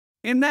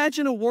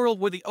Imagine a world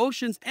where the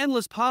ocean's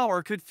endless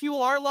power could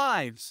fuel our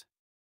lives.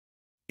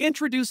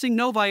 Introducing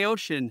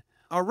NoviOcean,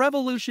 a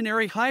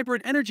revolutionary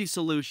hybrid energy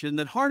solution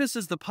that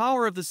harnesses the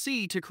power of the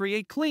sea to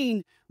create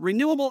clean,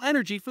 renewable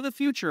energy for the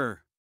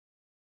future.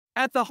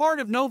 At the heart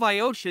of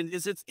NoviOcean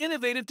is its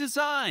innovative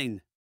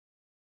design.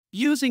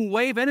 Using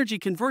wave energy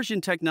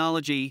conversion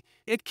technology,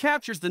 it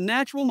captures the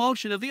natural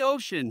motion of the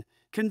ocean,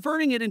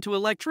 converting it into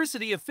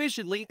electricity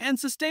efficiently and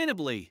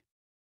sustainably.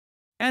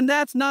 And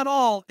that's not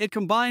all, it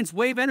combines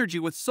wave energy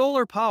with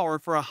solar power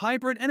for a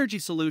hybrid energy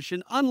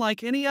solution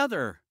unlike any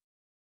other.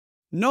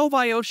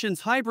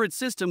 NoviOcean's hybrid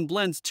system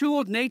blends two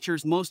of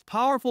nature's most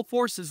powerful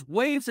forces,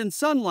 waves and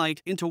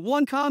sunlight, into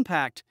one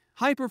compact,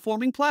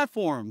 high-performing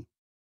platform.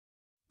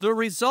 The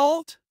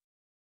result?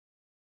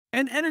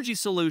 An energy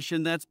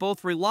solution that's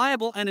both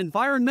reliable and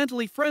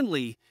environmentally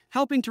friendly,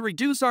 helping to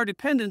reduce our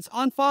dependence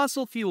on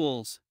fossil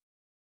fuels.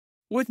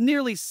 With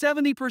nearly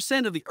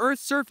 70% of the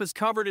Earth's surface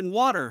covered in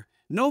water,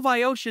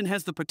 NoviOcean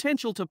has the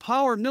potential to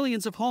power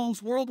millions of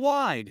homes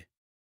worldwide.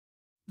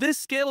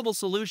 This scalable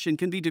solution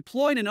can be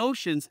deployed in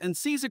oceans and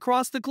seas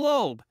across the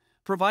globe,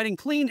 providing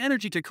clean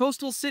energy to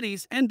coastal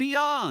cities and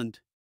beyond.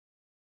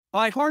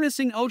 By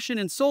harnessing ocean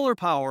and solar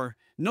power,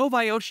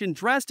 NoviOcean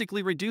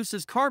drastically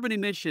reduces carbon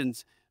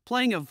emissions,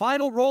 playing a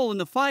vital role in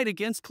the fight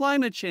against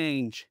climate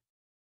change.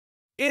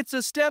 It's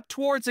a step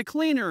towards a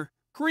cleaner,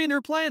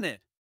 greener planet.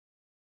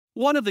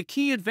 One of the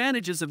key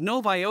advantages of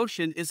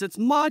NoviOcean is its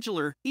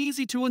modular,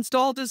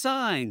 easy-to-install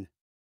design.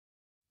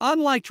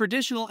 Unlike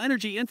traditional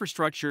energy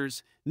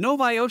infrastructures,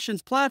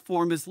 NoviOcean's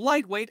platform is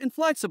lightweight and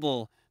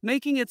flexible,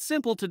 making it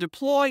simple to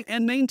deploy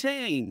and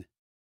maintain.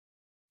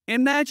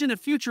 Imagine a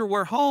future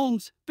where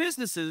homes,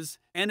 businesses,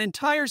 and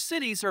entire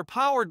cities are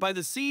powered by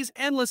the sea's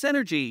endless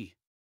energy.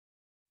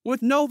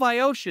 With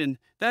NoviOcean,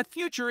 that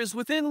future is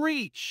within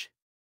reach.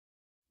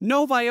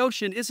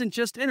 NoviOcean isn't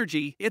just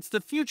energy, it's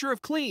the future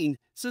of clean,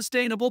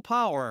 sustainable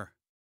power.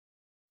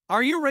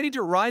 Are you ready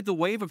to ride the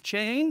wave of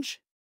change?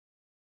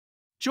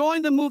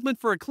 Join the movement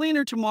for a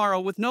cleaner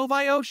tomorrow with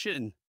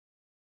NoviOcean.